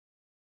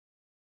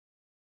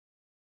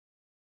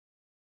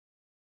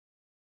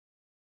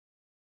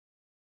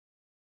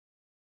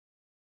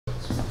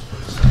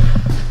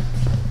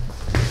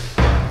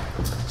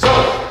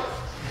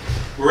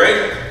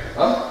Ready?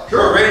 Huh? Sure.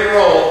 We're ready to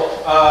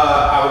roll.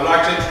 I would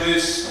like to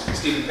introduce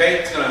Stephen Pate.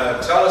 He's going to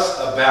tell us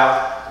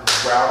about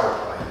router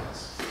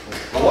planes.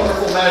 The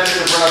wonderful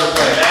magic of router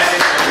planes.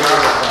 Magic of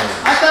router planes.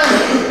 I thought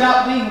it was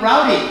about being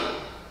rowdy.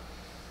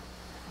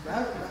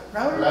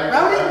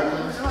 Rowdy?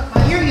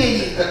 My hearing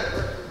aid.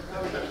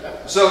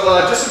 So,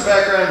 just some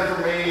background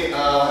for me.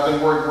 I've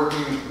been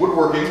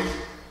woodworking,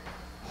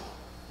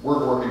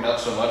 not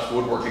so much,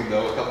 woodworking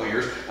though, a couple of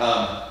years,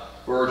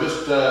 for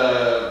just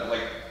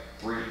like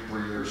three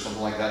years,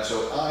 something like that.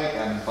 So I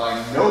am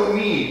by no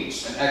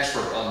means an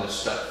expert on this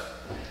stuff.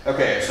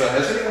 Okay, so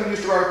has anyone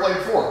used a router plane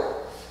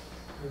before?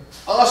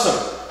 Awesome.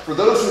 For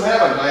those who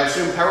haven't, I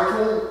assume power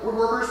tool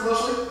woodworkers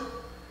mostly?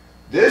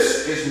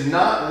 This is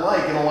not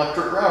like an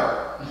electric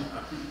router.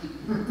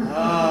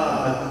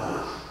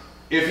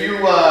 If you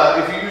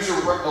use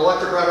an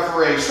electric router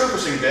for a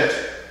surfacing bit,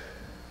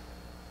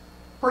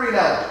 pretty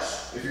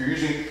analogous. If you're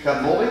using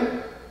cut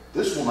molding,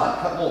 this will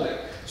not cut molding.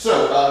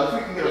 So if we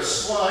can get a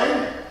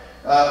slide.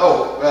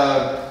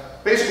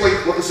 Basically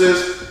what this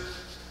is,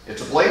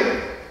 it's a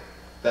blade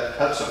that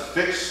cuts a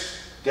fixed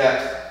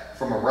depth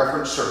from a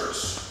reference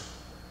surface.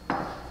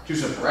 Too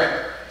simple,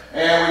 right?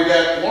 And we've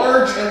got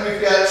large and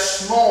we've got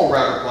small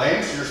router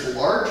planes. Here's the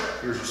large,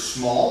 here's a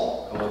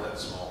small. I love that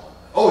small one.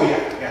 Oh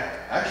yeah.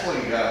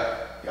 Actually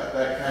got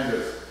that kind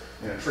of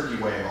in a tricky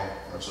way. Well,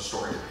 that's a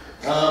story.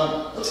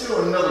 Let's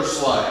do another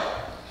slide.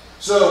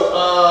 So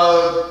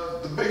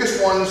the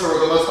biggest ones or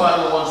the most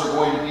popular ones are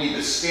going to be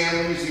the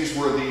Stanleys. These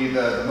were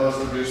the most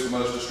produced, the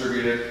most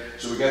distributed.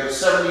 So we got the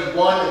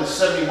 71 and the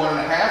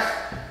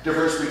 71.5.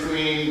 Difference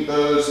between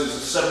those is the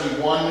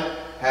 71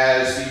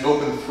 has the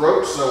open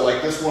throat, so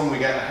like this one we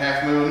got a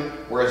half moon,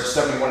 whereas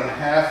the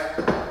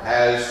 71.5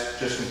 has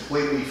just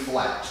completely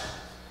flat.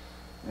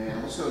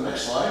 And let's go to the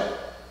next slide.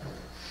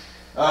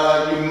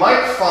 You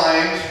might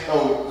find, by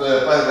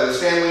the way, the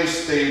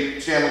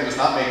Stanley does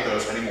not make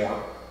those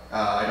anymore.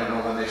 I don't know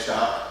when they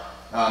stopped.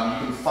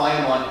 You can find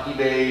them on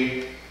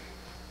eBay,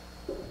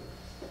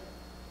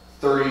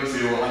 30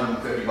 to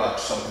 150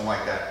 bucks, something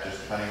like that, just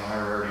depending on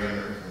how rarity and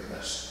their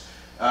completeness.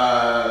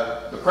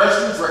 The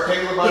Preston's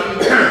rectangular body,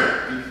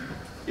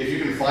 if you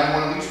can find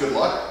one of these, good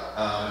luck.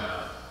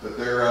 But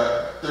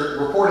they're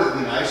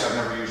reportedly nice. I've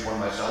never used one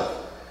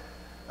myself.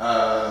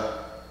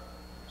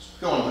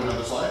 Go on to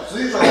another slide. So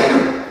these are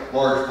all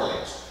large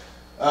planes.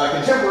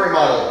 Contemporary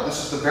model.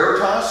 This is the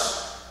Veritas.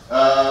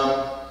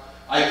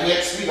 I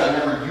can't speak. I've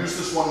never used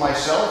this one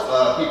myself.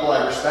 People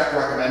I respect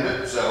recommend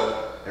it.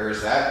 So there is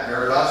that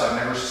Veritas. I've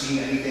never seen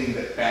anything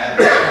that bad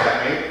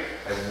that they made.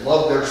 I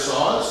love their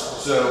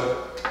saws.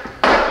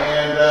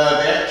 And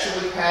they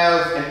actually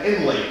have an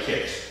inlay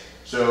kit.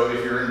 So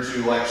if you're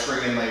into like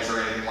string inlays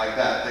or anything like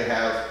that, they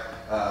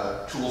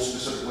have tools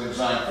specifically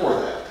designed for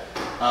that.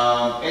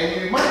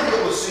 And you might be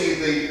able to see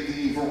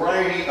the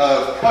variety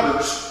of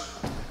cutters.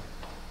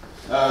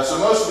 So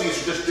most of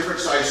these are just different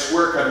size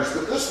square cutters,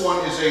 but this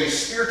one is a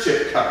spear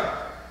tip cutter,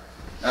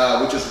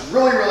 which is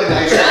really, really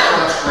nice for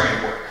cross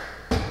grain work.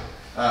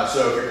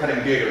 So if you're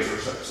cutting gators or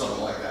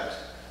something like that,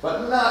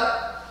 but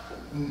not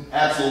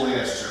absolutely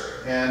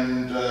necessary.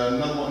 And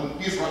another one,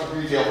 these run to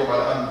retail for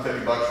about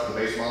 150 bucks for the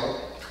base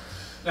model.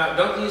 Now,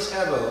 don't these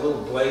have a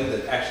little blade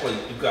that actually,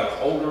 you've got a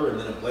holder and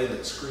then a blade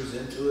that screws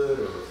into it,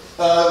 or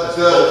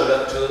bolted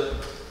up to it?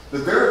 The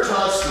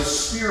Veritas, the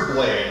spear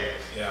blade,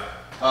 yeah.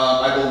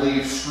 I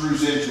believe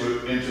screws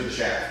into the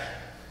shaft.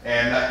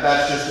 And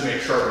that's just to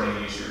make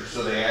sharpening easier.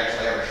 So they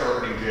actually have a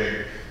sharpening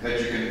jig that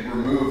you can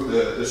remove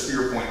the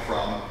spear point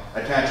from,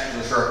 attach it to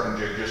the sharpening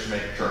jig just to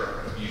make it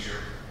sharpen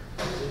easier.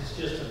 It's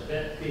just a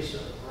bent piece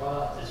of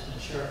rod that's been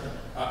sharpened.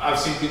 I've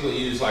seen people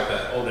use like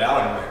an old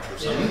Allen wrench or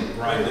something,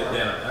 grind it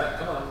down.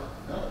 Come on.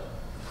 No.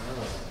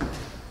 Let's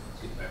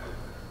get back over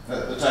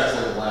there. That's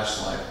actually the last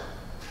slide.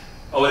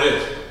 Oh, it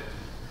is?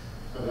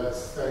 So that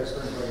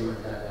explains why you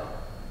went back out.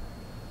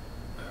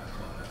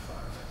 Come on, F5.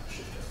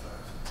 Shift F5.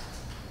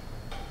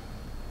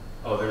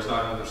 Oh, there's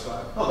not another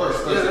slide? Oh, there's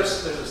another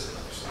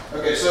slide.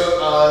 Okay, so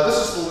this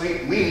is the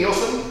Lee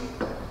Nielsen.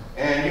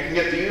 And you can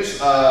get these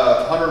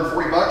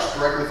 140 bucks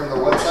directly from their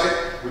website,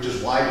 which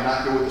is why I did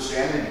not go with the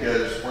Stanley,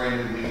 because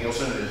brand new Lee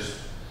Nielsen is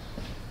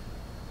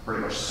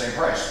pretty much the same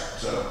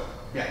price. So,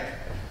 yeah.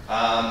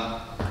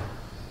 I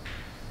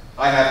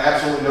have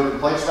absolutely no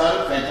complaints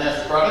about it.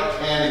 Fantastic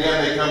product. And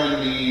again, they come in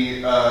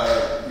the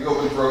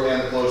open throat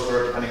and the closed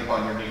throat, depending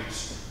upon your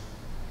needs.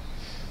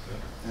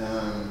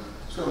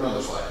 Let's go to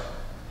another slide.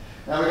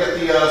 Now we got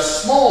the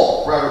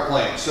small router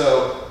plane.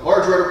 So,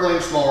 large router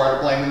plane, small router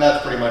plane, and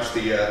that's pretty much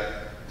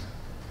the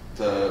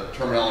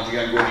terminology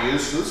I'm going to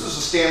use. So this is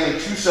a Stanley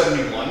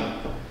 271,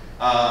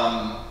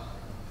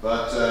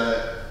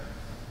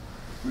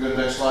 we go to the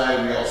next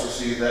slide, we also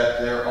see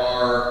that there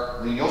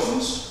are Lee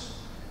Nielsen's.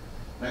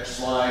 Next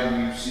slide,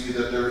 we see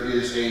that there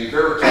is a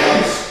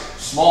Veritas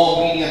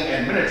small, medium,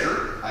 and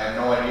miniature. I have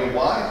no idea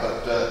why,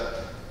 but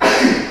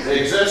they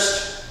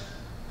exist.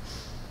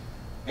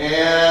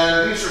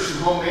 And these are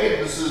some homemade.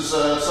 This is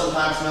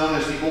sometimes known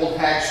as the old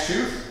hag's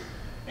tooth.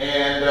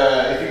 And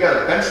if you got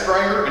a bench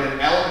grinder and an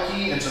Allen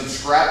key and some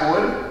scrap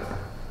wood,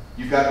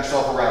 you've got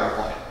yourself a router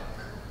plane.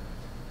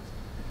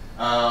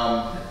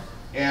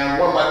 And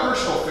one of my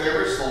personal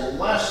favorites, the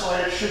last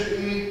slide it should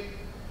be,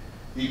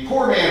 the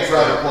poor man's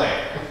router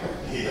plane.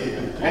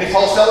 Any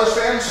Paul Sellers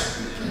fans?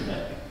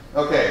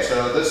 Okay,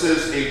 so this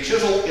is a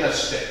chisel in a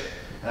stick.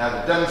 And I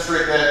will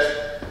demonstrate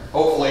that,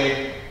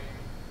 hopefully,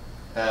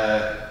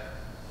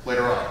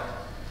 later on.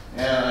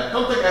 And I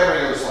don't think I have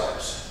any other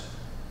slides.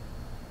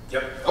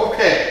 Yep.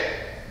 Okay.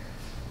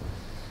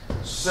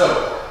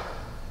 So,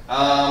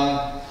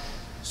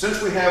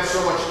 since we have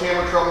so much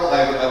camera trouble,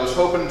 I was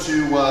hoping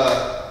to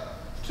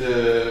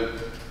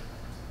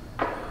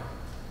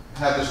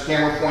have this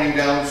camera pointing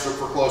down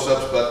for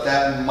close-ups, but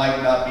that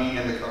might not be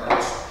in the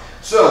cards.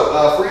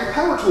 So, for your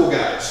power tool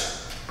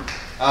guys,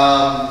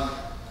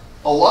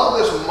 a lot of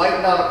this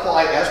might not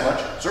apply as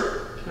much.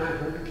 Sir? Can I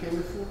hold the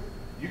camera for?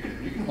 You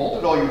can hold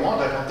it all you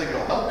want. I don't think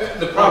it'll help.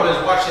 The problem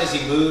is, watch as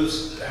he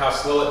moves, how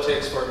slow it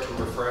takes for it to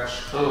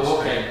refresh. Oh,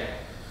 okay.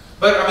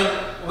 But I mean,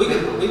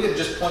 we could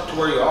just point to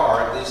where you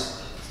are. At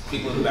least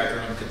people in the back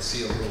room can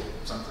see a little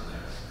something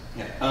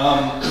there.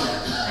 Yeah.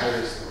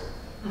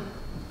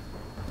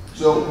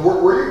 So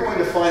where you're going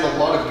to find a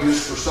lot of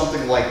use for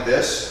something like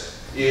this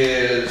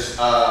is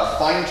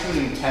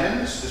fine-tuning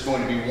tenons is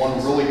going to be one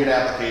really good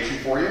application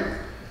for you.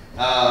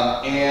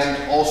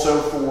 And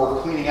also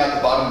for cleaning out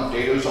the bottom of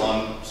dados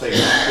on, say,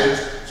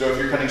 goods. So if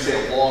you're cutting,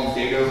 say, a long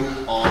dado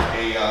on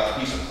a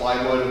piece of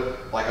plywood,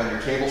 like on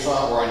your table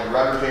saw or on your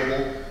router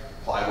table,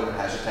 plywood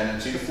has a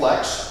tendency to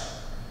flex.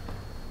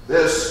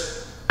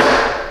 This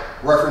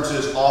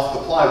references off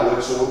the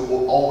plywood, so it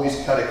will always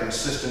cut a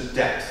consistent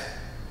depth.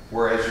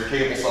 Whereas your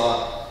table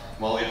saw,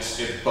 well, it's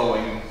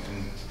bowing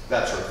and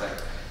that sort of thing.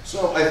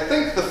 So I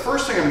think the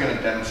first thing I'm going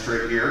to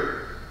demonstrate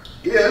here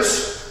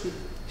is...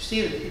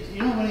 Steve, do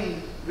you know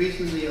any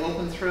reason the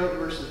open throat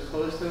versus the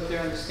closed throat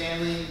there on the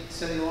Stanley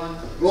 71?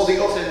 Well, what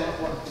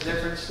the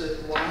difference?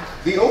 Why?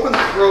 The open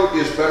throat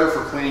is better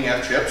for cleaning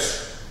out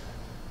chips,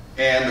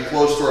 and the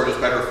closed throat is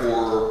better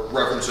for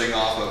referencing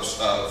off of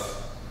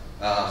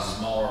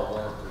Smaller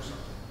work or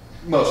something.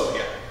 mostly,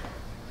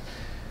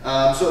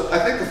 yeah. So I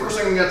think the first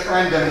thing I'm going to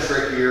try and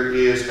demonstrate here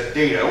is a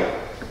dado. You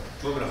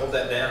want me to hold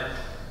that down?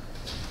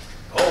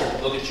 Oh,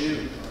 look at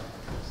you,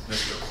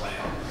 Mr.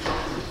 Clown.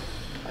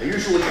 I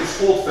usually use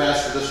hold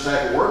fast for this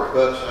type of work,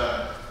 but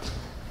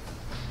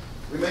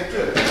we make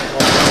do.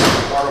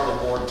 Part of the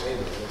board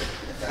table.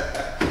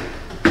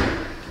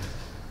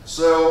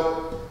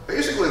 So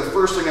basically the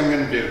first thing I'm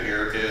going to do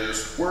here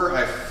is where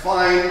I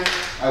find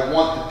I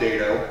want the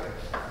dado,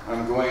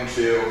 I'm going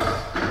to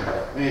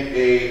make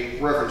a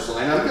reference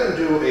line. I'm going to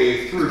do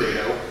a through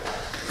dado.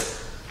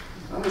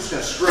 I'm just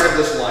going to scribe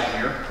this line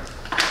here.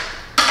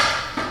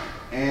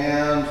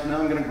 And now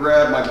I'm going to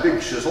grab my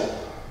big chisel.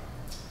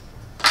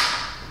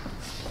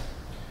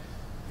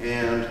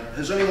 And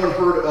has anyone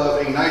heard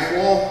of a knife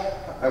wall?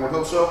 I would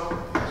hope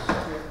so.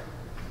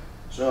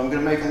 So I'm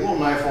going to make a little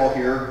knife wall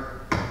here.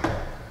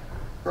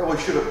 Probably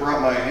should have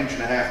brought my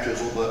 1.5"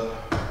 chisel, but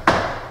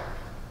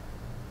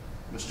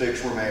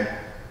mistakes were made.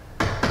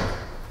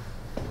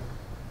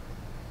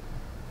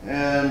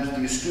 And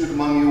the astute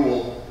among you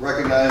will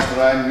recognize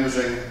that I'm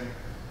using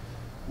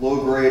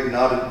low-grade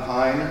knotted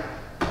pine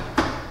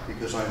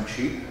because I'm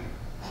cheap.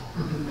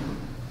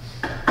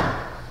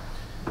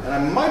 And I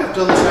might have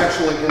done this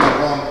actually in the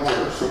wrong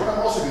order. So what I'm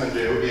also going to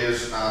do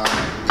is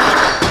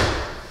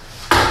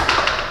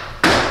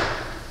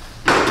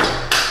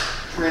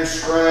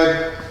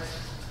transcribe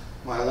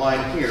my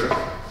line here,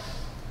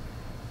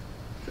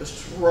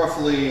 just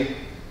roughly.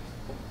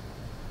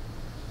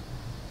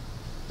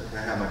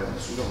 How am I doing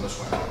this? I'm going this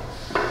way.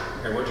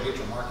 Okay, where'd you get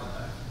your marking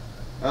knife?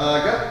 I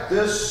got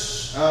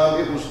this.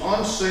 It was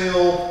on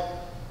sale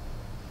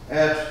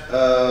at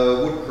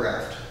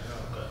Woodcraft.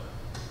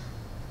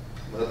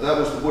 But that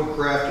was the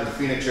Woodcraft in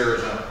Phoenix,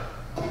 Arizona.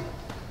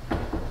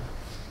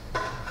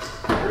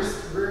 Where's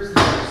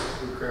the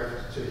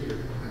Woodcraft to here?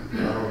 I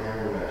don't have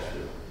in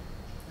Nashville.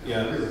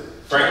 Yeah,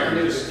 Franklin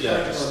is,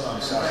 yeah, just on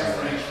the south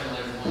side.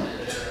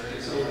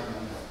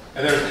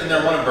 And there's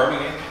one in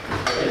Birmingham?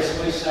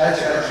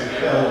 That's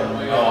actually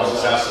Oh, it's the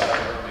south side.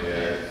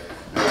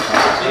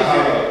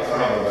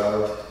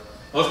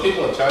 Most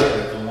people will tell you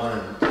that the one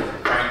in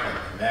Franklin,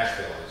 in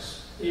Nashville,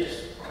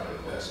 is kind of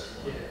the best.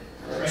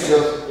 So,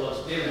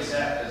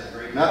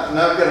 now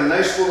I've got a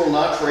nice little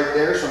notch right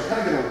there, so I'm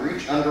kind of going to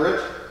reach under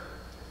it.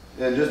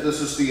 And just this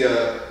is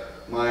the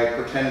my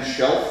pretend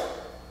shelf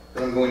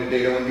that I'm going to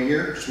dado into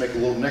here. Just make a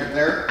little nick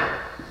there.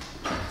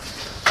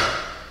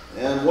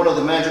 And one of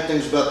the magic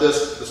things about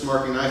this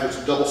marking knife, it's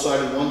a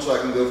double-sided one, so I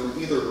can go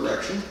from either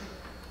direction.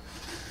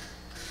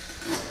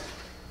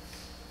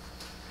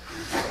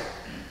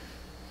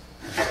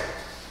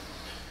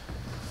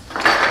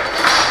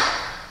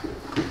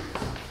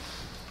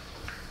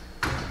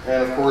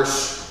 And of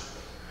course,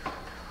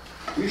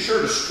 be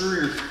sure to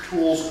screw your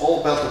tools all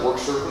about the work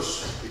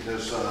surface,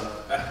 because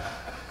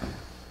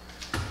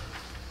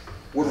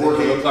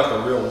woodworking looks like a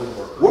real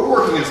woodworker.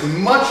 Woodworking is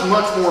much,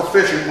 much more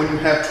efficient when you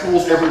have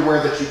tools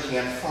everywhere that you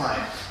can't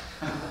find.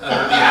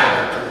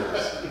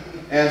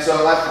 And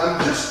so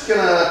I'm just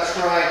gonna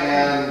try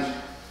and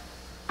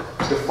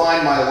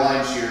define my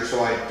lines here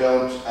so I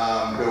don't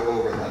go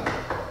over them.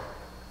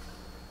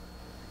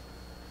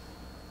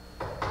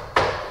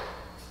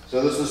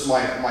 So this is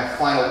my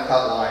final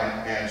cut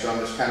line, and so I'm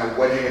just kind of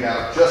wedging it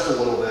out just a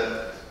little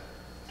bit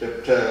to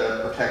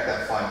protect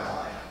that final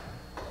line.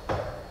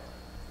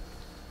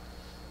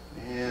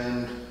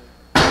 And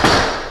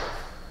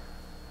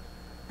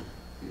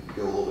need to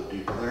go a little bit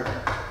deeper there.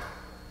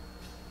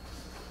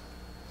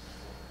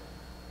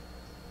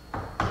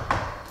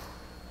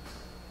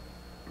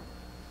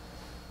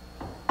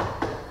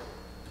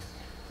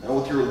 Now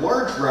with your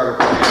large router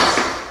plates,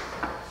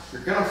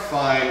 you're going to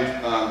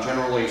find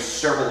generally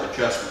several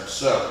adjustments.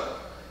 So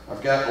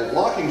I've got a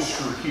locking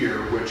screw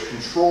here which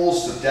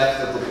controls the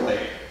depth of the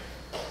blade.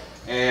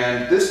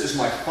 And this is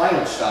my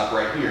final stop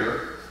right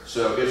here.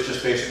 So it's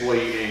just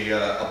basically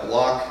a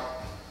block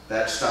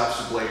that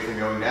stops the blade from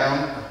going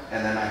down,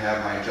 and then I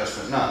have my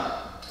adjustment knob,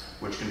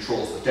 which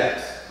controls the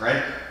depth,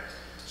 right?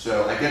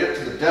 So I get it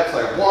to the depth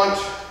I want,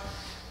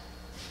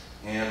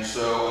 and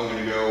so I'm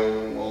going to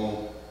go,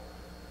 well,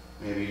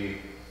 maybe,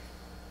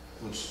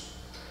 let's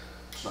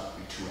not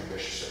be too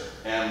ambitious there.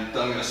 And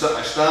then I'm going to set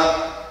my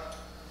stop,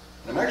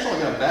 and I'm actually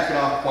going to back it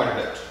off quite a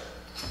bit.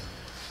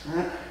 All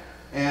right.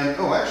 And,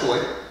 oh,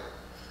 actually,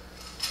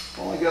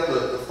 while I got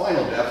the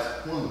final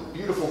depth, one of the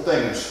beautiful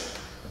things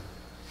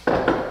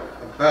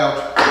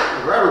about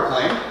the router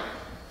plane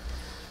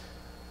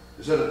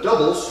is that it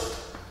doubles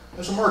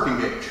as a marking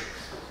gauge.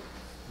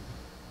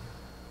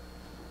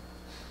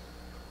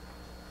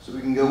 So we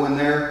can go in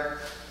there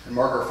and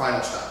mark our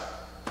final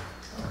stop.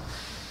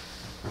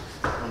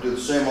 I'll do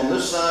the same on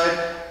this side.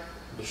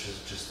 Which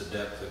is just the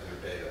depth of your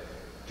data.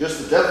 Just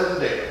the depth of the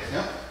data,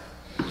 yeah.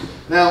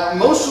 Now,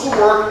 most of the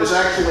work is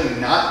actually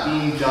not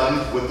being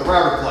done with the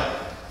router plane.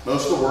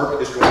 Most of the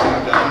work is going to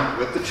be done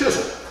with the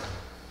chisel.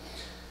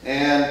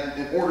 And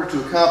in order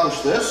to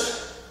accomplish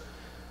this,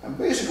 I'm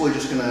basically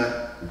just going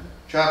to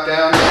chop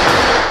down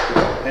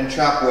and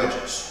chop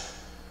wedges.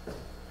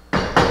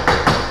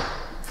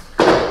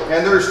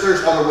 And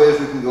there's other ways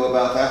we can go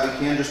about that. We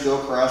can just go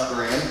cross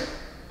grain.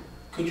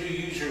 Could you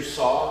use your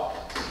saw?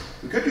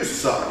 We could use the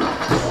saw.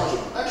 Saw's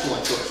an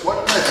excellent choice.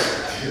 What did I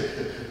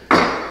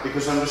think?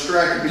 Because I'm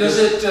distracted. Does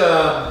it,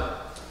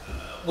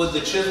 would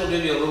the chisel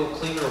give you a little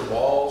cleaner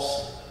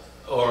walls,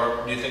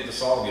 or do you think the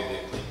saw will give you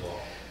a clean wall?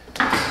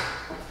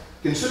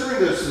 Considering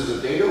this is a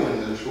dado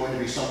and there's going to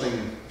be something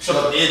in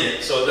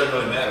it, so it doesn't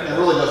really matter. It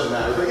really doesn't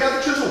matter. But yeah,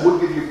 the chisel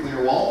would give you a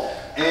cleaner wall.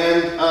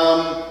 And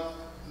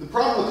the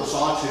problem with the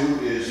saw too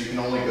is you can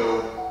only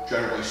go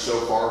generally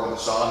so far with the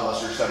saw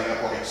unless you're setting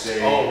up like,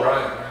 say, oh,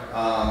 right.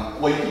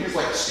 Well, you can use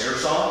like a stair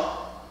saw.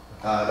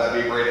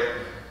 That'd be great.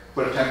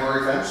 Put a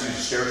temporary fence, use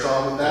a stair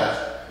saw with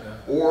that.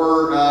 Yeah.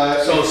 Or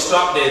so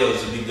stock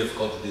dados would be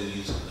difficult to do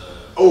using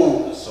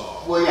the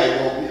saw. Well, yeah,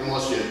 well,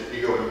 unless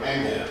you go at an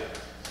angle. Yeah.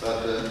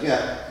 But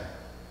yeah.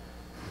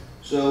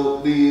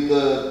 So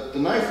the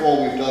knife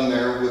wall we've done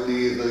there with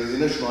the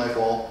initial knife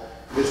wall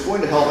is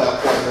going to help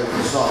out quite a bit with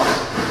the saw.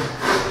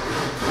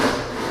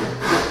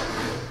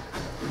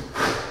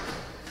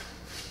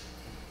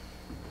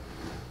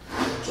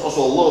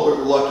 Also a little bit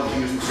reluctant to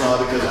use the saw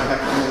because I have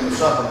to clean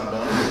this up when I'm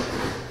done.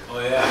 Oh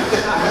yeah.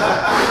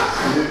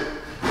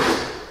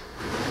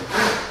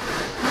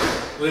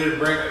 We didn't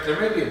bring. There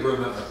may be a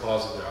broom out in the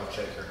closet there. I'll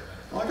check here.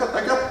 Well, I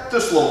got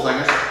this little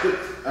thing.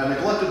 I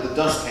neglected the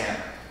dustpan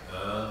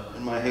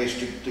in my haste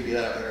to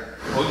get out there.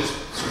 We'll just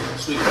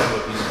sweep it up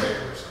with a piece of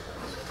paper or something.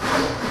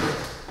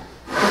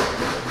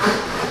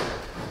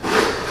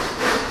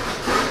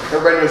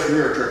 Everybody knows the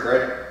mirror trick,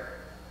 right?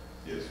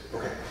 Yes.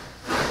 Okay.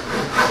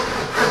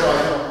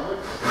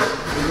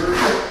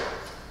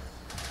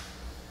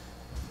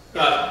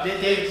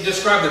 They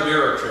Describe the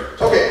mirror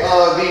trick. Okay,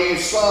 the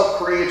saw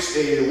creates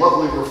a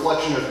lovely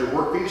reflection of your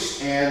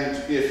workpiece, and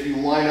if you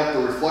line up the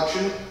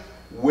reflection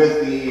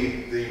with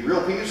the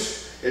real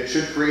piece, it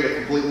should create a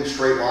completely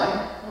straight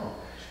line. Oh.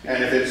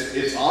 And if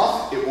it's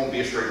off, it won't be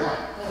a straight line.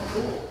 Oh,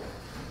 cool.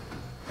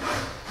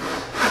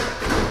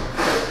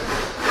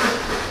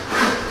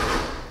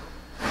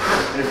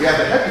 And if you have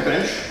a heavy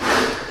bench,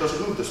 it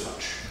doesn't move this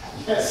much.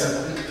 Yes.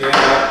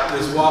 Yeah,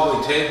 this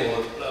wobbly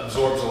table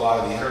absorbs a lot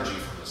of the energy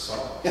from the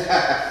saw.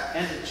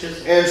 and the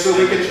chisel. And so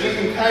we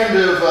can kind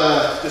of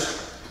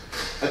just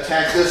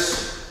attack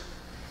this.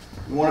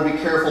 We want to be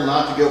careful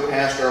not to go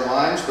past our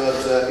lines, but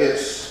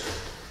it's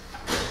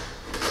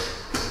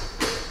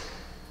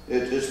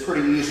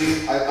pretty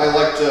easy. I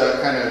like to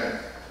kind of,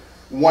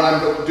 when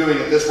I'm doing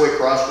it this way,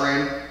 cross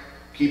grain,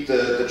 keep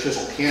the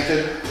chisel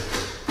canted.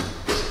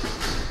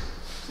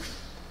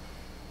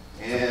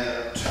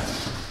 And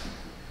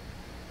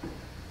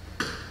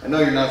I know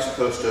you're not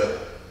supposed to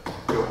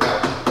go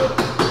out, but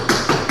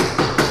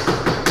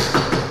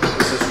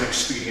this is an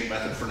expedient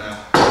method for now.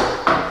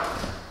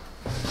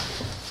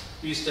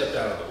 You stepped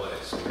out of the way,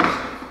 so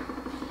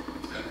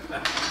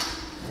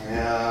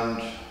And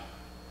go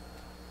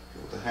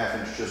with a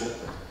 1/2-inch chisel.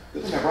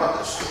 Good thing I brought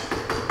this.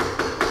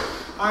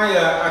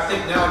 I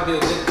think now would be a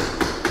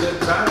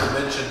good time to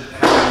mention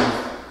how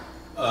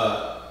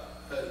you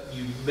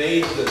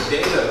made the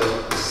dado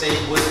the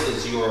same width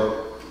as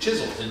your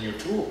chisels and your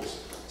tools,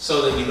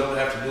 so that you don't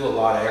have to do a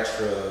lot of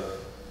extra,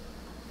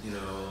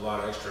 a lot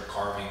of extra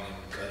carving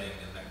and cutting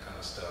and that kind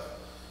of stuff.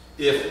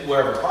 If,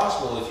 wherever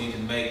possible, if you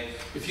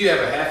have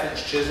a 1/2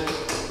 inch chisel,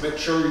 make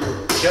sure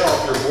your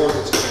shelf, your board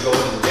that's going to go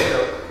into the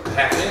dado, a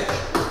 1/2 inch.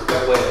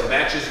 That way it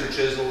matches your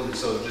chisel, and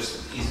so it just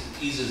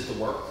eases the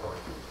work for you.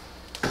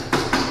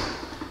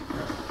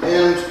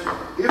 And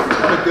if you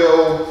want to go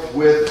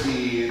with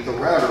the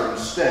router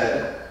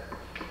instead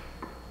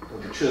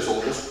of the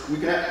chisel, we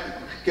can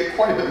get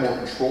quite a bit more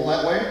control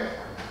that way.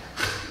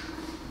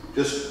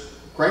 Just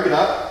crank it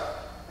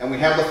up, and we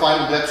have the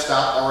final depth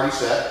stop already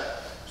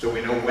set, so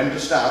we know when to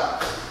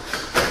stop.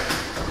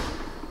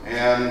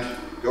 And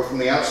go from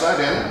the outside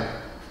in,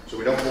 so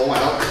we don't blow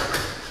out.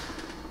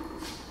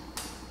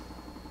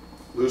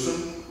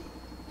 Loosen,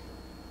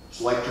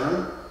 slight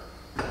turn.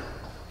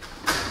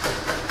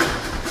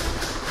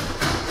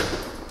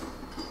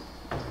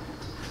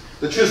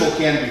 The chisel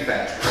can be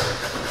faster,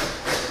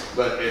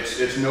 but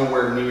it's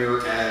nowhere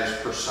near as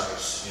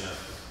precise. Yeah.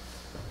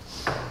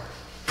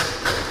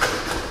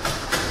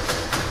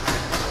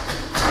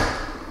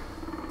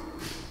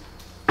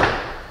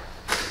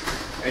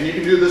 And you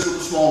can do this with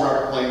the small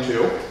router plane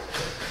too.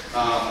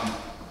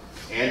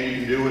 And you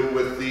can do it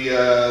with the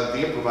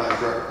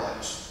improvised router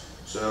planes.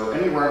 So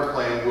any router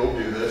plane will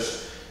do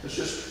this. It's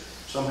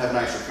just some have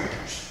nicer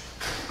features.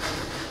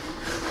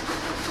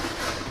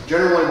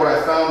 Generally what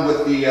I found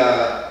with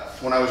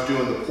when I was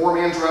doing the poor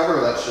man's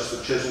router, that's just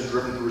the chisel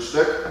driven through a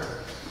stick,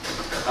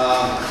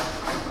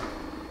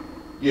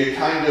 you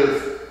kind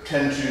of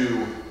tend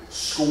to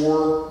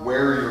score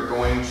where you're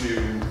going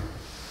to,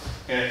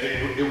 and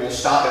it will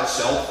stop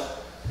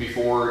itself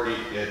before trying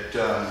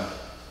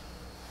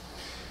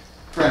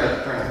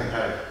to think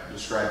how to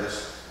describe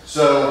this.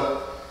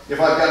 So if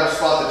I've got a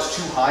spot that's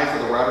too high for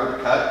the router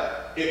to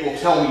cut, it will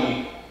tell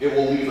me, it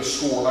will leave a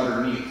score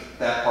underneath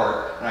that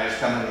part, and I just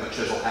come in with the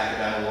chisel, hack it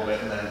down a little bit,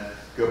 and then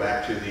go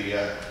back to the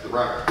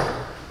router.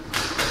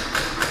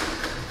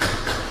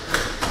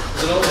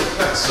 It only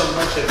cuts so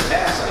much at a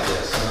pass, I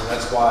guess.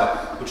 That's why,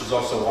 which is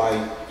also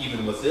why,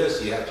 even with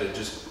this, you have to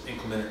just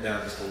increment it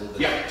down just a little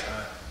bit at a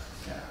time.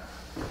 Yeah.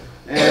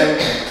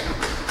 And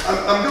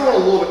I'm going a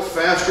little bit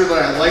faster than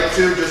I like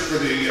to, just for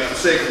the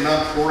sake of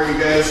not boring you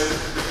guys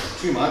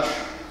too much.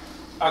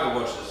 I could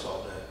watch this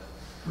all day.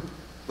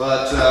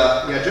 But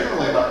yeah,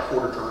 generally about a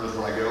quarter turn is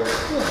when I go.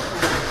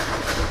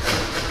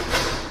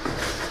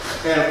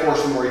 And of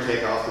course, the more you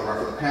take off, the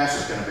rougher the pass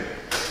is going to be.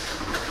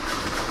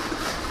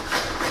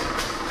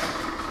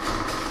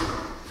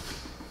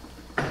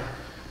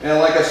 And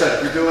like I said,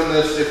 if you're doing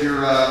this, if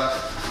you're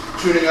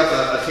tuning up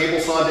a table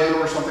saw dado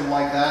or something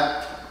like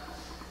that,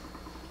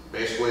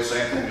 basically the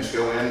same thing, just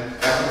go in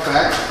after the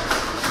fact.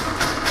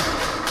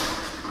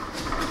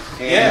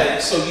 And yeah,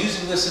 so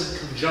using this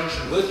in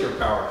conjunction with your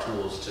power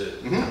tools to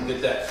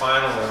get that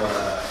final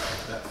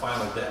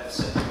depth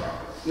set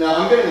properly. now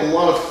I'm getting a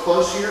lot of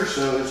fuzz here,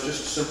 so it's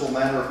just a simple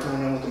matter of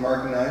coming in with the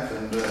marking knife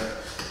and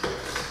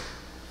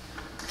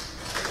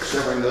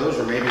severing those,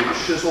 or maybe a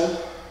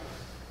chisel.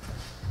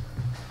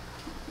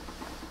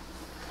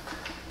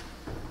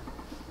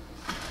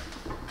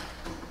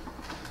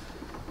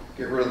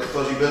 Get rid of the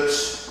fuzzy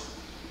bits.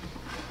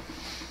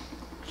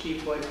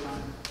 Cheap white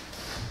pine.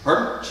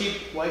 Pardon?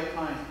 Cheap white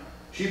pine.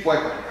 Cheap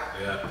white pine.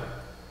 Yeah.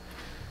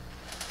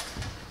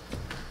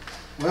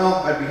 Well,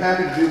 I'd be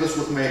happy to do this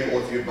with maple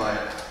if you'd buy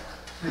it.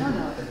 No,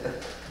 no.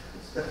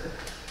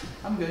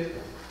 I'm good.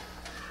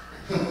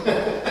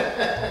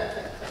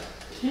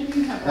 Tim,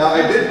 you have Now,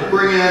 I did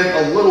bring in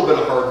a little bit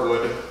of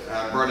hardwood.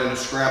 I brought in a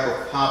scrap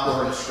of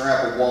poplar and a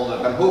scrap of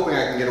walnut. I'm hoping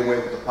I can get away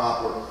with the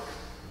poplar,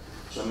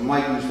 so I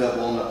might use that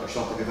walnut or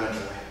something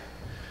eventually.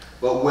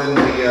 But when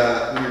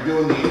you're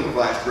doing the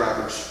improvised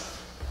routers,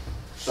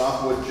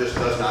 softwood just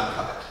does not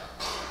cut it.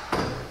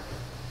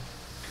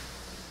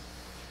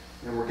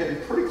 And we're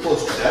getting pretty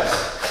close to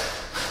depth.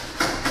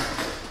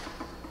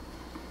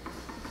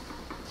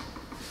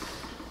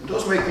 It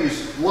does make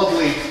these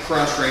lovely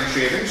cross-grain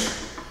shavings,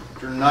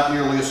 which are not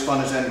nearly as fun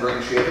as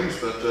end-grain shavings,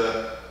 but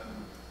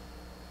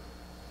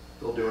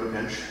they'll do it a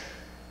pinch.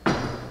 You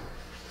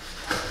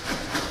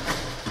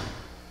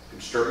can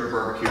start your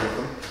barbecue with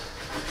them.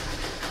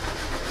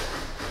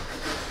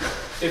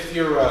 If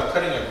you're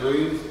cutting a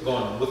groove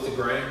going with the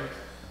grain,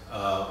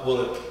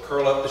 will it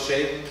curl up the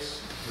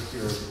shavings with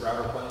your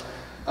router plane?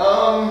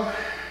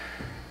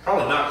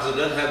 Probably not, because it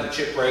doesn't have the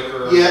chip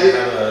breaker. Yeah, it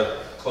doesn't have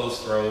a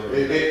closed throat.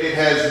 It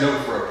has no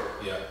throat.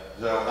 Yeah.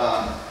 So,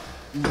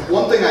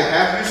 one thing I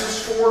have used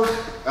this for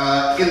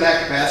in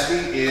that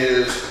capacity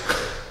is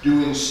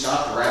doing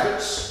stocked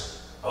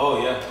rabbits.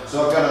 Oh yeah.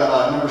 So I've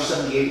got a number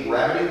 78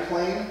 rabbiting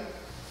plane,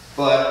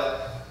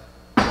 but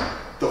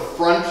the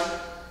front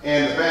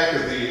and the back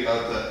of the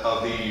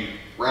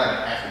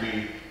rabbit have to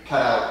be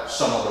cut out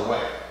some other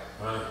way.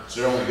 Right.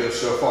 So it only goes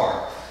so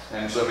far.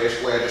 And so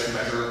basically I just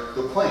measure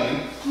the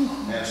plane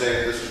and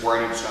say this is where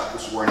I need to stop,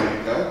 this is where I need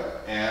to go,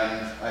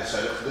 and I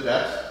set it to the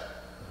depth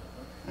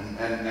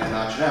and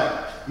notch it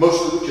out.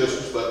 mostly with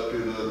chisels, but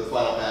do the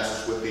final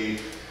passes with the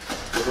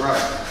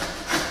router.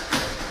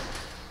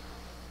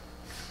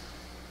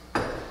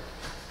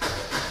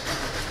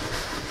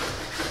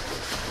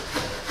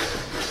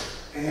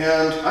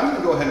 And I'm going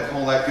to go ahead and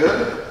call that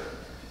good.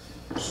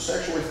 Does this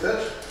actually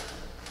fit?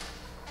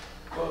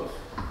 Close.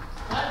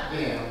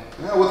 Damn.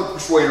 Well, with the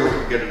persuader, we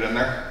can get it in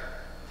there.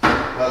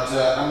 But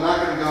I'm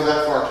not going to go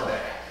that far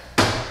today.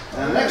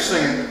 And the next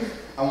thing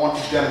I want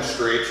to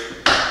demonstrate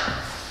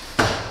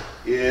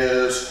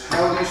is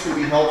how these can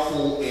be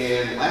helpful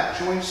in lap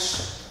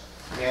joints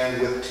and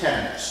with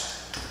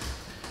tenons.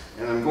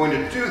 And I'm going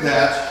to do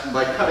that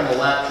by cutting a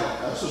lap joint.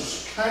 Now, this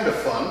is kind of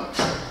fun.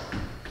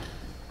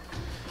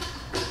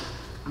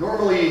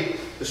 Normally,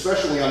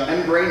 especially on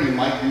end grain, you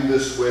might do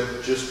this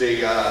with just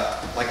a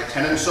like a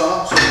tenon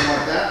saw, something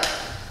like that.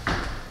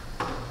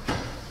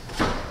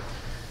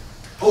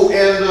 Oh,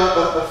 and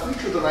a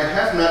feature that I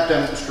have not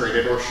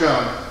demonstrated or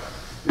shown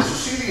is you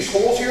see these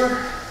holes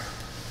here,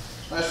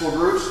 nice little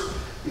grooves.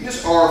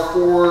 These are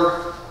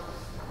for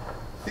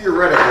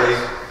theoretically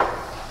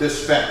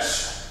this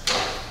fence.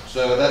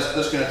 So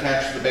this can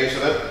attach to the base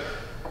of it.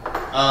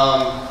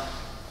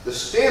 The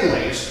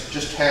Stanleys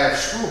just have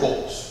screw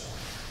holes.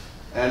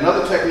 And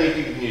another technique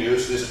you can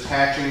use is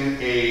attaching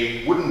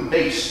a wooden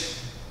base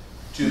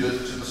to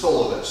the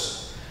sole of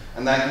this.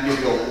 And that can give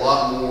you a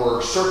lot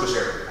more surface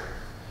area,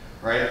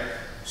 right?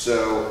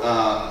 So,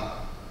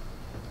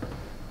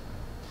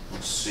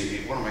 let's see,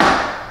 what am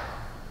I,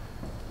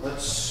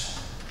 let's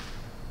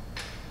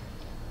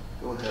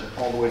go ahead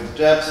all the way to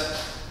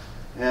depth.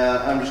 And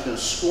I'm just going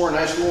to score a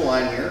nice little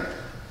line here.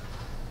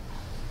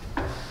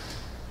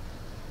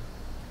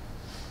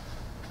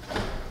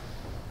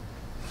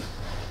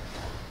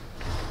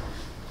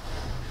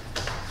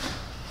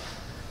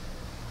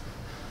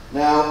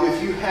 Now,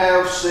 if you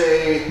have,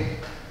 say,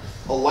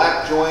 a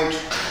lap joint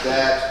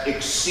that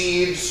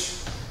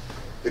exceeds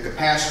the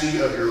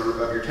capacity of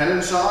your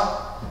tenon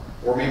saw,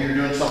 or maybe you're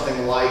doing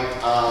something like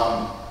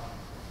a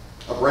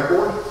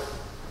breadboard,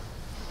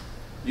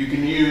 you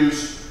can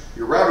use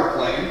your router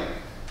plane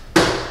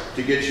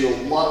to get you a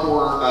lot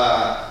more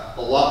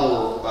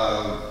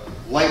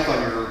length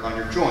on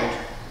your joint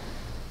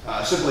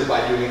simply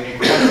by doing it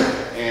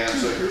incrementally. And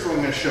so here's what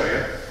I'm going to show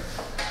you.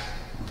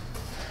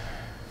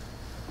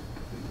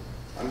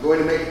 I'm going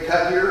to make a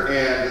cut here,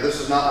 and this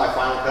is not my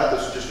final cut,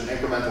 this is just an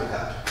incremental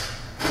cut.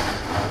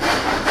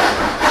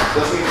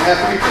 Doesn't even have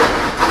to be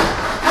perfect.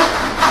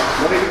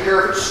 Don't even care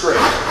if it's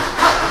straight.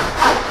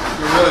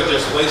 You're really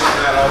just wasting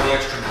out all the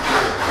extra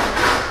material.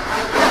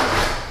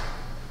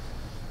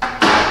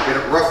 Get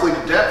it roughly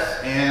to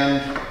depth,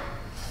 and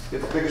get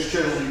the biggest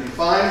chisels you can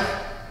find.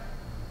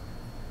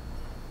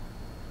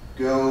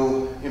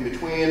 Go in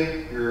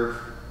between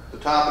the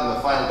top and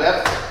the final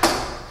depth.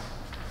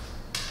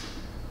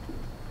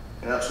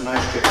 And that's some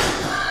nice chips.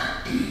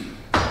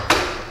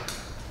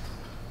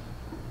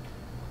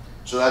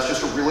 So that's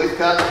just a relief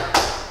cut.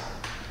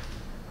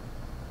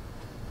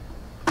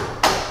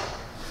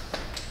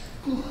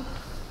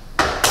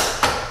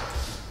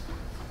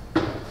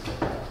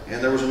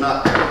 And there was a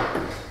knot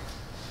there,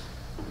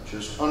 which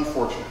is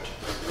unfortunate.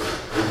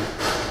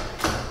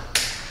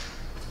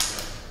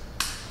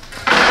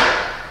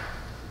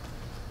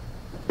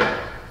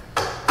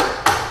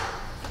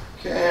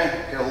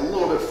 Okay, got a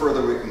little bit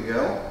further we can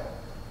go.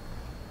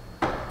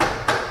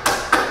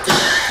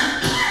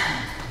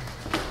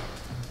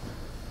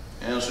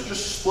 And so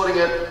just splitting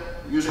it,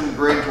 using the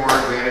grain to our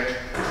advantage.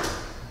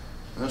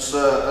 That's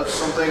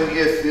something,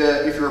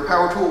 if you're a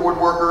power tool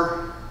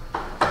woodworker,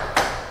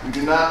 you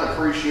do not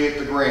appreciate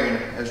the grain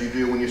as you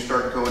do when you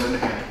start going into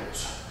hand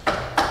tools.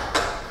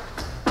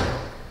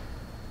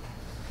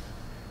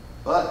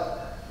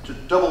 But, it's a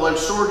double-edged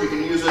sword, you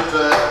can use it,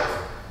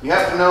 you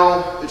have to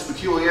know its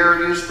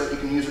peculiarities, but you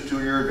can use it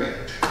to your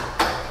advantage.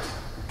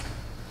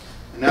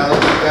 And now that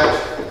we've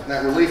got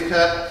that relief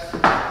cut,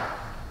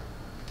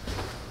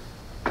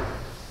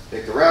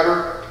 take the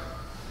router,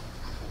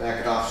 back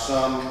it off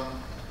some.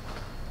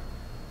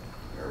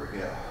 There we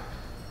go.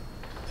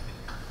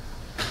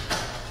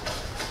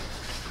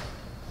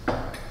 And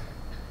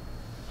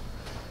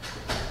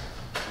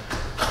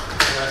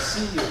I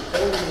see you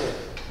holding it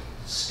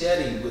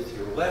steady with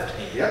your left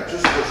hand. Yep,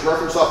 just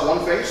reference off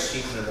one face.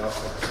 Keeping it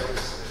off our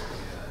face there,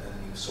 yeah.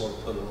 And you sort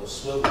of put a little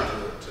swivel to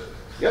it too.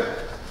 Yep.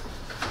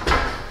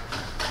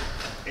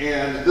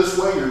 And this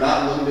way you're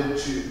not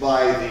limited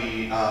by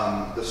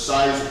the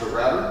size of the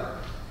router.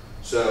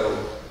 So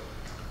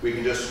we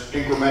can just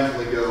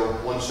incrementally go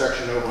one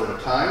section over at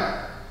a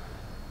time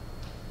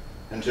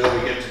until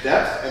we get to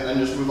depth, and then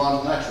just move on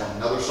to the next one.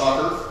 Another saw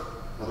curve,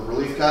 another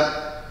relief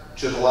cut,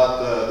 chisel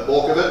out the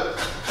bulk of it,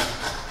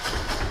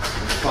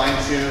 and fine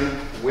tune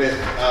with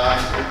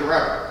the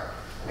router.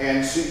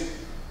 And see,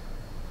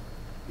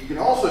 you can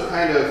also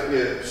kind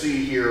of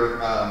see here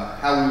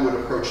how we would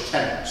approach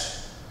tenons.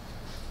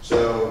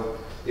 So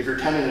if your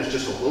tenon is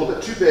just a little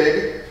bit too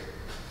big,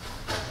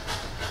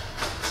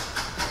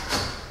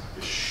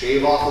 just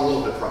shave off a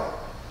little bit from it.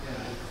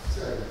 Yeah,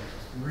 so I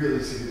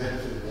really see the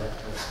benefit of that.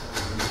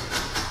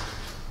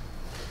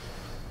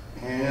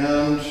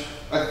 And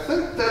I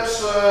think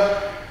that's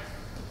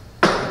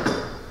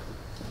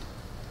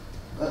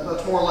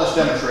more or less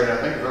demonstrated, I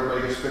think, if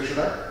everybody gets a picture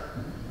there.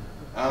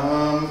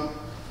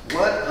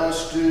 Let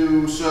us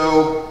do,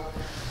 so,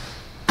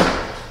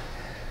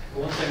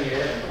 One thing you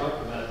haven't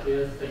talked about, the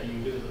other thing you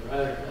can do with the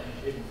router plane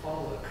is you can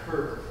follow a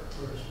curve,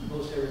 whereas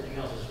most everything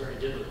else is very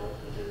difficult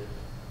to do.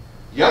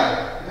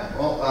 yeah,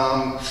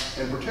 well,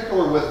 in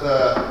particular with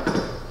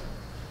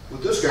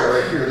this guy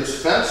right here,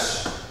 this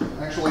fence,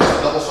 actually it's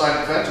a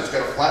double-sided fence. It's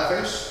got a flat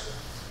face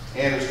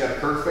and it's got a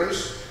curved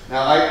face.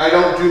 Now, I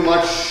don't do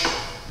much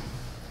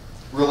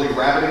really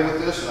rabbiting with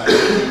this, and I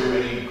don't do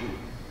any,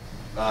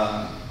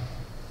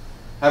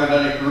 haven't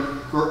done any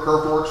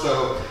curve work,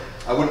 so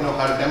I wouldn't know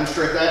how to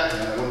demonstrate that,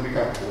 and I wouldn't be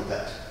comfortable with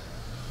that.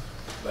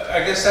 But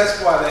I guess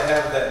that's why they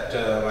have that,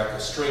 like a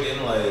string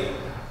inlay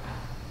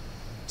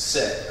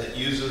set that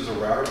uses a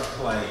router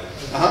plane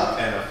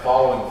and a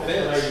following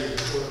That's what I fence. use it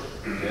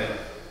for, Yeah,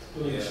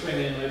 doing Yeah. string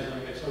inlays on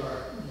a guitar.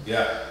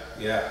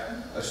 yeah.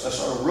 I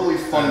saw a really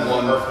fun And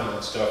one. Herfman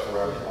and stuff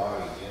around the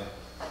body, yeah.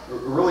 A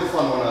really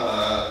fun one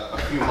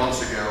a few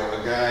months ago.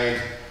 A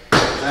guy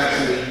was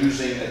actually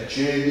using a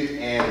jig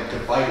and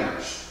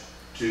dividers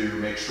to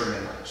make string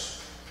inlays.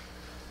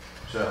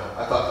 So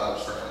I thought that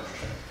was fairly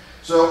interesting.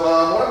 So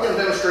what I'm going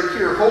to demonstrate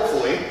here,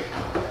 hopefully,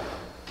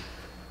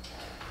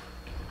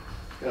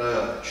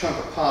 a chunk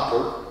of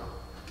poplar,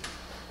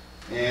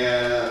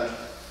 and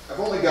I've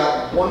only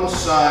got one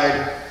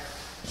side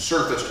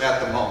surfaced at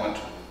the moment.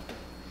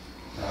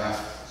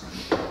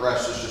 The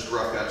rest is just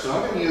rough cut. So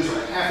I'm going to use a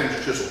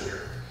 1/2-inch chisel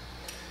here.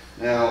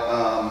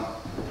 Now,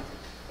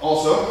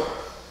 also,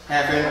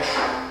 1/2-inch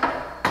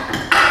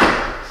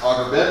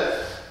auger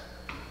bit.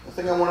 The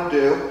thing I want to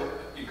do,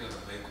 You're gonna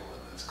make one,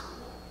 that's cool.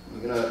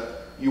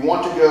 you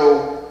want to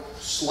go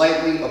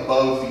slightly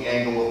above the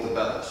angle of the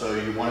bevel. So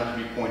you want it to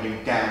be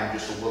pointing down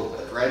just a little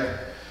bit, right?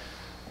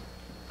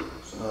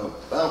 So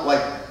about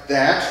like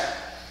that.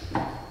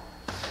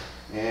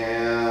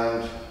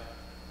 And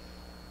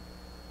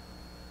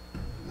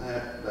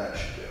that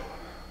should do.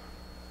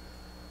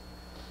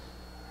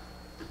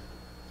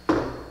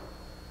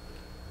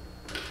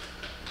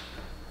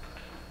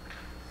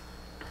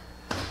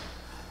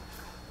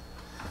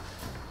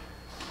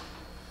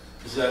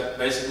 Is that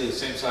basically the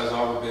same size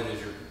auger bit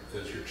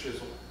as your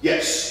chisel?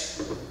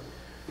 Yes.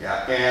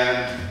 Yeah,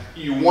 and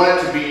you want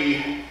it to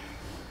be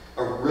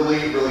a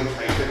really, really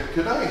tight fit.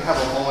 Could I have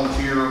a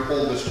volunteer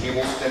hold this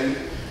cable steady?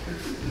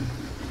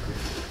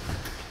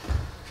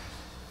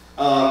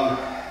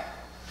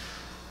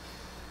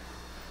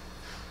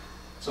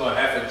 So a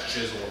 1/2-inch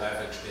chisel,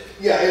 1/2-inch bit.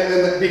 Yeah,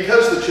 and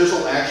because the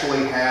chisel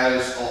actually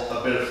has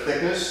a bit of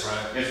thickness,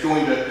 Right. it's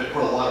going to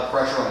put a lot of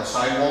pressure on the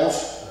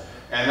sidewalls.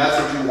 And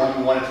that's what you want.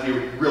 You want it to be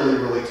a really,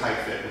 really tight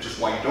fit, which is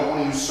why you don't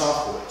want to use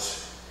soft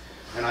woods.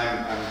 And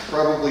I'm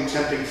probably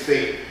tempting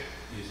fate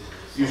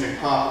using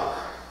poplar.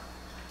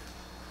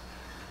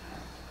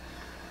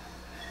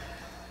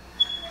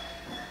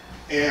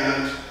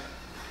 And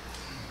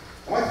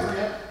am I through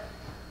yet?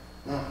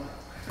 No.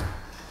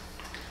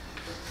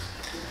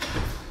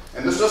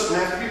 And this doesn't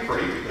have to be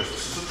pretty because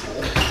this is a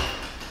tool.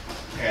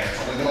 And it's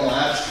only going to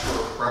last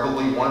for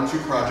probably 1 or 2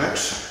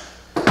 projects.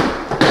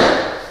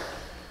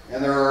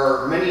 And there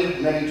are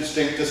many, many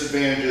distinct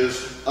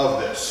disadvantages of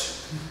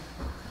this.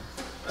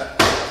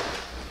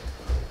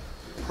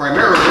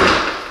 Primarily,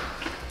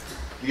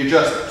 the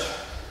adjustment.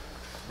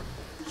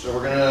 So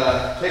we're going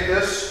to take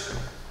this,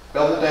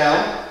 bevel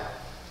down,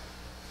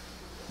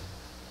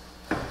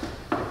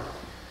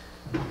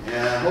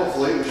 and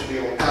hopefully we should be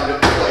able to pound it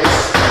in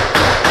place.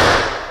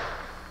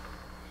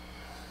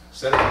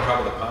 Set it on top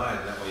of the pine,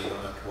 that way you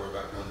don't have to worry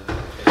about going into the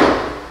table.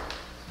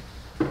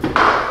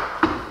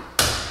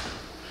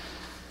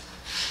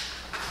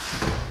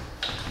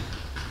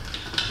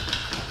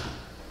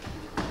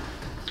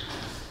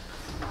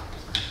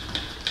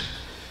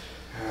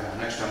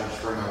 Next time I'll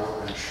just bring my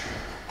workbench.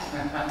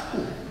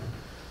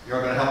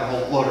 You're going to help me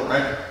load it,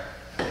 right?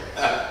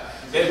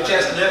 Dave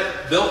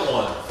Chestnut built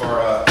one for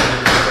Are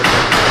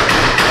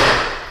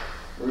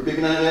we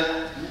picking on it yet?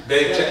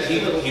 Dave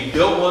he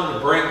built one to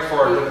bring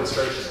for our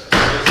demonstration. It's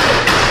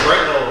a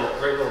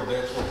great little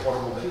bench, little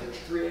portable bench.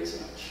 3/8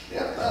 inch.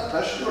 Yeah,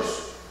 that's yours.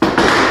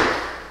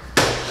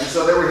 And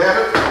so there we have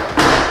it.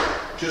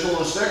 Chisel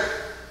and a stick.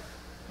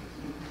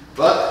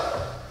 But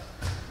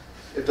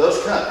it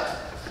does cut.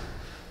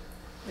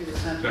 I think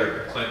it's time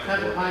Better clamp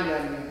to the find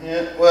out again.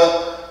 Yeah,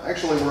 well,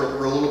 actually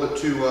we're a little bit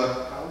too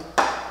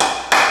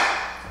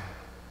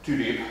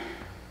deep.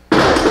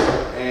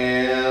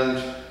 And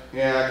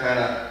yeah,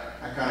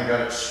 I kinda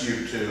got it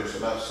skewed too, so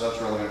that's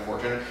really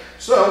unfortunate.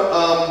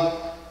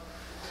 So,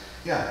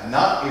 yeah,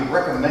 not a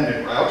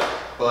recommended route,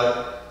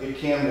 but it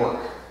can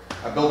work.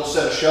 I built a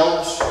set of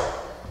shelves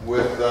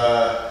with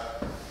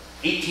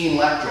 18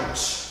 lap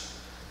joints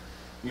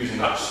using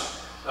this.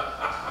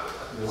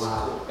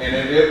 Wow. And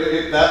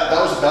that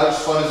was about as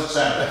fun as it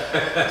sounded.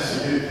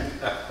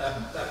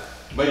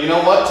 But you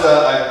know what?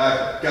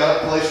 I've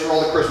got a place for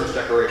all the Christmas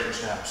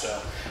decorations now,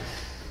 so.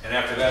 And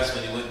after that's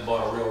when you went and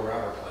bought a real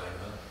router plane,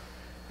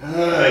 huh?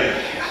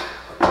 Yeah.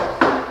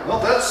 Well,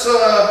 that's,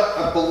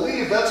 I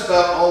believe that's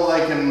about all I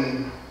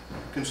can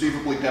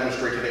conceivably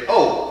demonstrate today.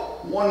 Oh,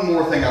 one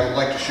more thing I would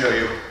like to show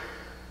you.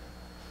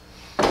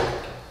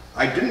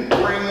 I didn't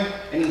bring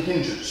any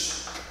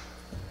hinges,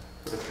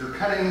 but if you're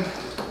cutting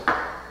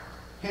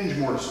hinge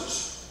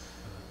mortises,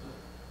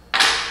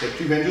 take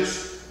 2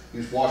 hinges,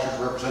 use washers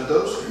to represent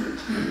those,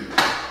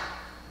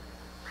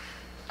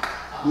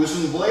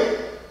 loosen the blade,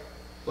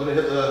 let it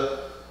hit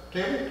the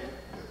table,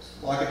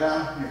 lock it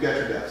down, you've got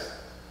your depth.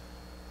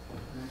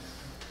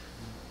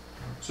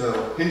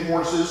 So hinge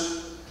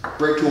mortises,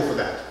 great tool for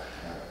that.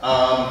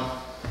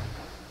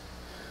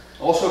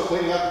 Also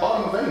cleaning out the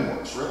bottom of any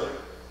mortise, really.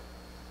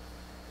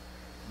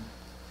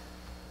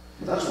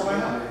 That's what I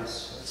know.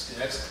 That's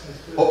excellent.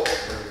 Oh.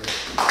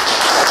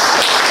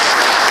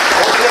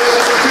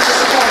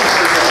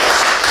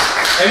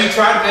 Have you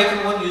tried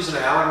making one using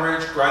an Allen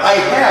wrench? I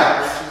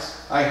have.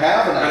 Wrenches? I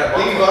have, and Got it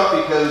I gave working.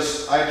 up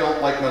because I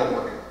don't like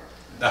metalworking.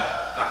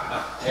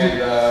 And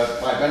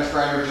my bench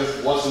grinder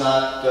just was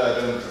not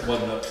doing the trick.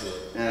 Wasn't up to it.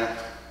 Yeah.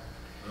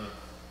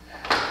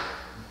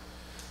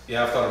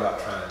 Yeah, I've thought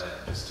about trying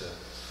that just to,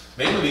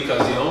 mainly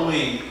because the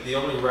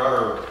only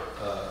router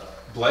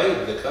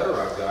blade, the cutter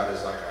I've got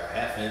is like a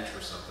 1/2 inch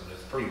or something.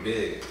 It's pretty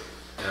big,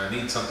 and I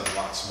need something a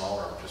lot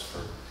smaller just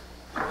for,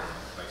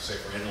 like say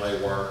for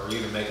inlay work or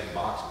even making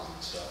boxes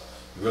and stuff.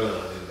 You really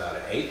only need about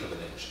 1/8 of an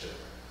inch to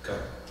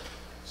cut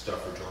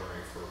stuff for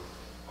joinery for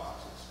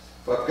boxes.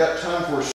 If I've got time for a